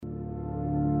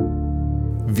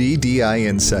VDI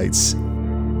Insights.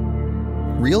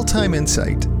 Real-time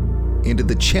insight into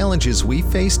the challenges we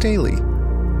face daily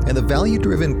and the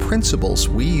value-driven principles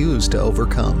we use to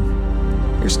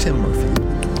overcome. Here's Tim Murphy.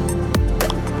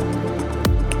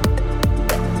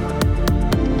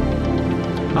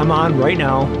 I'm on right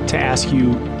now to ask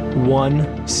you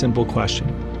one simple question.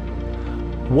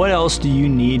 What else do you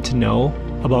need to know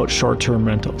about short-term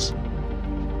rentals?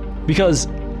 Because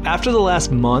after the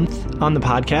last month on the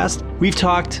podcast, we've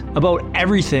talked about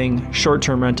everything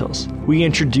short-term rentals. We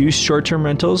introduced short-term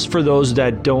rentals for those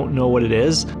that don't know what it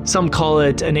is. Some call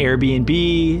it an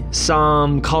Airbnb,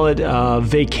 some call it a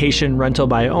vacation rental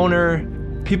by owner.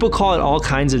 People call it all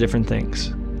kinds of different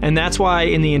things. And that's why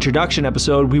in the introduction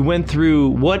episode, we went through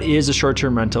what is a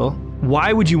short-term rental,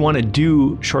 why would you want to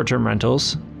do short-term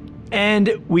rentals, and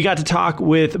we got to talk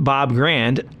with Bob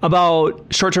Grand about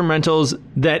short-term rentals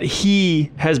that he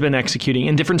has been executing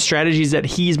and different strategies that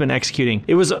he's been executing.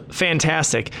 It was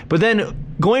fantastic. But then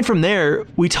going from there,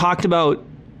 we talked about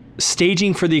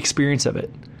staging for the experience of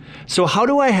it. So how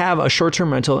do I have a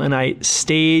short-term rental and I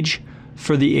stage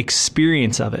for the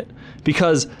experience of it?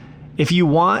 Because if you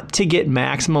want to get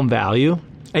maximum value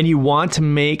and you want to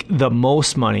make the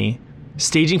most money,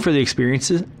 staging for the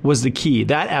experiences was the key.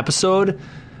 That episode,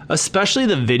 especially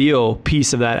the video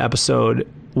piece of that episode,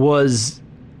 was,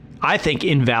 I think,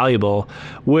 invaluable,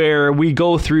 where we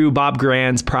go through Bob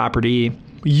Grand's property.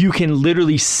 You can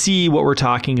literally see what we're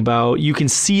talking about. You can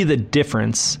see the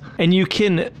difference, and you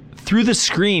can, through the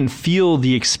screen, feel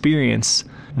the experience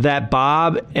that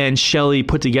Bob and Shelly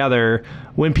put together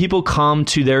when people come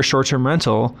to their short-term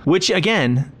rental, which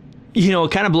again,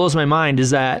 kind of blows my mind,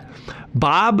 is that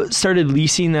Bob started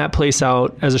leasing that place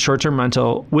out as a short-term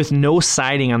rental with no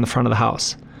siding on the front of the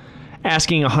house,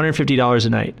 asking $150 a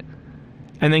night.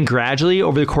 And then gradually,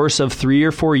 over the course of 3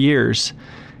 or 4 years,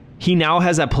 he now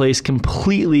has that place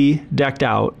completely decked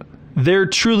out. There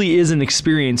truly is an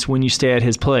experience when you stay at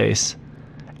his place.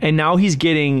 And now he's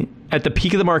getting, at the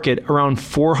peak of the market, around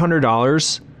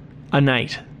 $400 a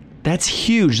night. That's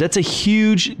huge. That's a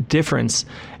huge difference.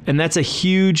 And that's a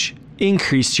huge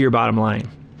increase to your bottom line.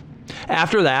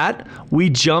 After that, we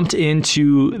jumped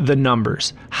into the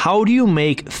numbers. How do you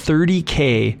make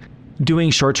 $30K doing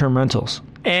short-term rentals?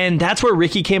 And that's where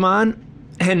Ricky came on.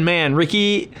 And man,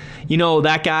 Ricky,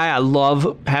 that guy, I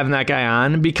love having that guy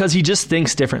on because he just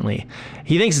thinks differently.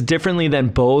 He thinks differently than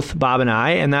both Bob and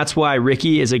I, and that's why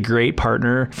Ricky is a great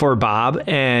partner for Bob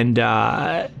and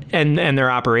their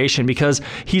operation, because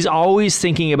he's always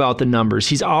thinking about the numbers.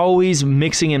 He's always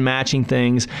mixing and matching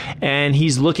things, and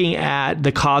he's looking at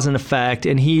the cause and effect,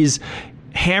 and he's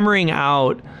hammering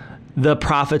out the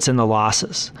profits and the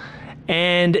losses.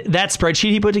 And that spreadsheet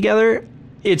he put together,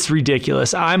 it's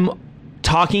ridiculous. I'm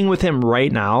talking with him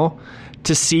right now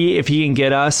to see if he can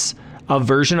get us a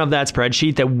version of that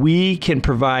spreadsheet that we can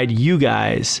provide you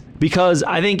guys. Because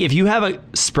I think if you have a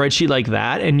spreadsheet like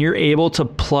that and you're able to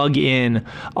plug in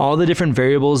all the different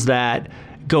variables that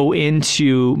go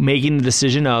into making the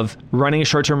decision of running a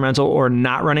short-term rental or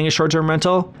not running a short-term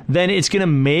rental, then it's going to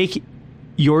make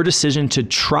your decision to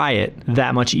try it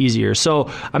that much easier. So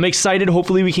I'm excited.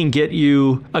 Hopefully we can get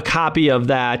you a copy of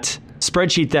that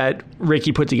spreadsheet that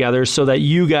Ricky put together so that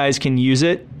you guys can use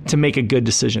it to make a good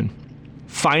decision.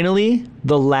 Finally,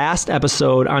 the last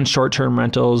episode on short-term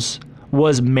rentals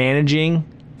was managing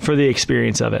for the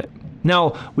experience of it.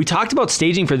 Now, we talked about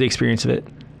staging for the experience of it,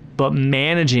 but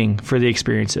managing for the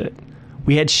experience of it.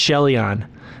 We had Shelly on.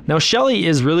 Now, Shelly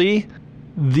is really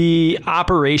the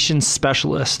operations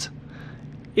specialist.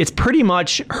 It's pretty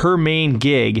much her main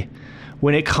gig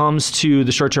when it comes to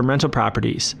the short-term rental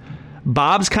properties.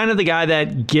 Bob's kind of the guy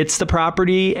that gets the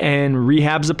property and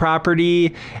rehabs the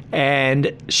property,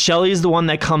 and Shelly's the one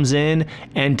that comes in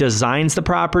and designs the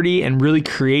property and really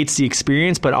creates the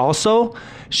experience, but also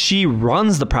she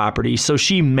runs the property. So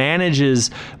she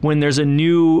manages when there's a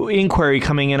new inquiry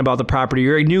coming in about the property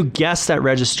or a new guest that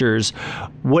registers.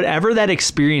 Whatever that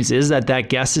experience is that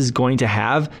guest is going to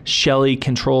have, Shelly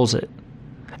controls it.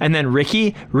 And then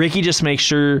Ricky just makes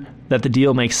sure that the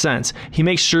deal makes sense. He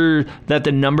makes sure that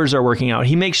the numbers are working out.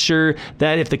 He makes sure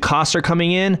that if the costs are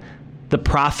coming in, the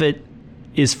profit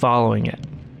is following it.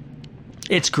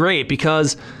 It's great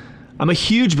because I'm a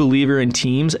huge believer in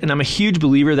teams, and I'm a huge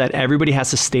believer that everybody has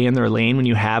to stay in their lane when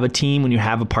you have a team, when you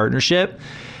have a partnership.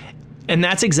 And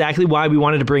that's exactly why we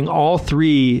wanted to bring all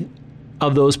three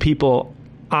of those people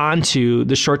onto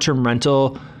the short-term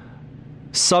rental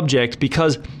subject,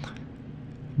 because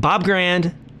Bob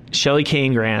Grand, Shelly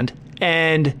Kane Grand,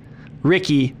 and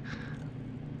Ricky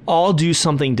all do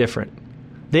something different.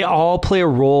 They all play a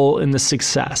role in the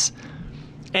success.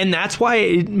 And that's why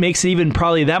it makes it even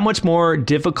probably that much more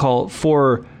difficult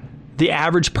for the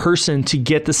average person to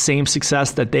get the same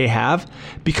success that they have,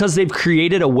 because they've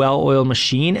created a well-oiled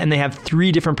machine and they have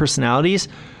 3 different personalities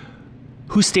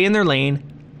who stay in their lane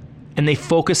and they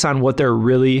focus on what they're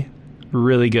really,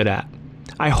 really good at.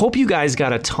 I hope you guys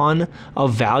got a ton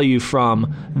of value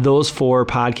from those 4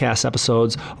 podcast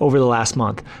episodes over the last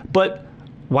month. But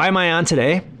why am I on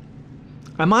today?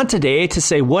 I'm on today to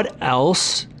say, what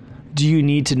else do you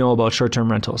need to know about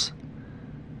short-term rentals?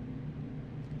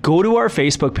 Go to our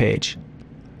Facebook page,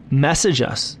 message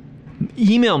us,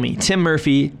 email me, Tim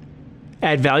Murphy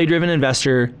at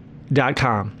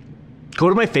valuedriveninvestor.com. Go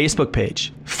to my Facebook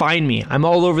page, find me. I'm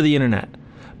all over the internet.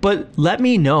 But let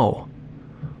me know,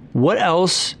 what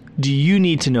else do you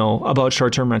need to know about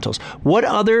short-term rentals? What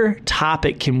other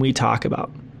topic can we talk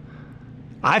about?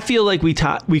 I feel like we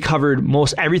covered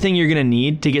most everything you're going to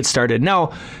need to get started.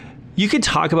 Now, you could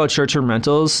talk about short-term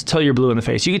rentals till you're blue in the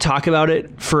face. You could talk about it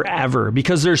forever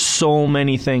because there's so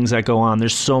many things that go on.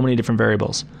 There's so many different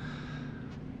variables.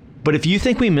 But if you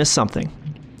think we missed something,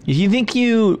 if you think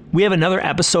we have another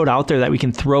episode out there that we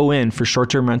can throw in for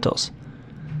short-term rentals,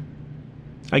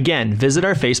 again, visit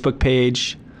our Facebook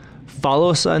page,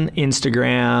 follow us on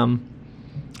Instagram,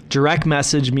 direct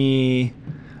message me,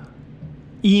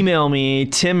 email me,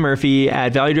 Tim Murphy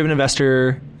at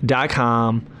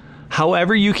valuedriveninvestor.com.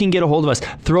 However you can get a hold of us.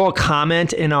 Throw a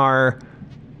comment on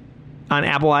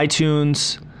Apple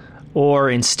iTunes or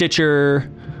in Stitcher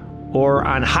or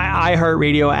on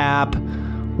iHeartRadio app,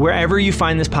 wherever you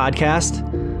find this podcast.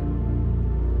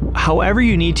 However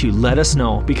you need to, let us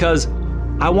know, because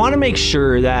I want to make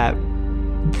sure that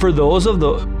for those of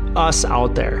us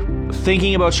out there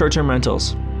thinking about short-term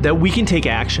rentals, that we can take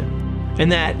action. And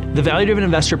that the Value Driven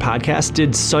Investor podcast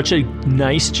did such a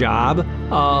nice job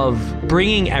of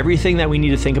bringing everything that we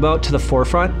need to think about to the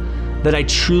forefront, that I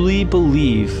truly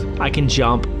believe I can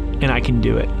jump and I can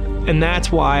do it. And that's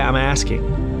why I'm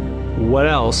asking, what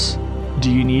else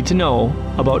do you need to know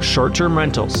about short-term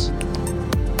rentals?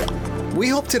 We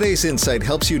hope today's insight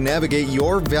helps you navigate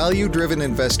your value-driven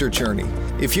investor journey.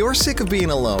 If you're sick of being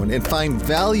alone and find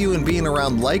value in being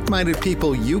around like-minded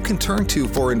people you can turn to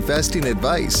for investing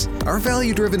advice, our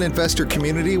value-driven investor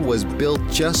community was built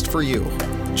just for you.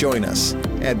 Join us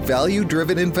at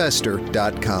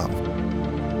valuedriveninvestor.com.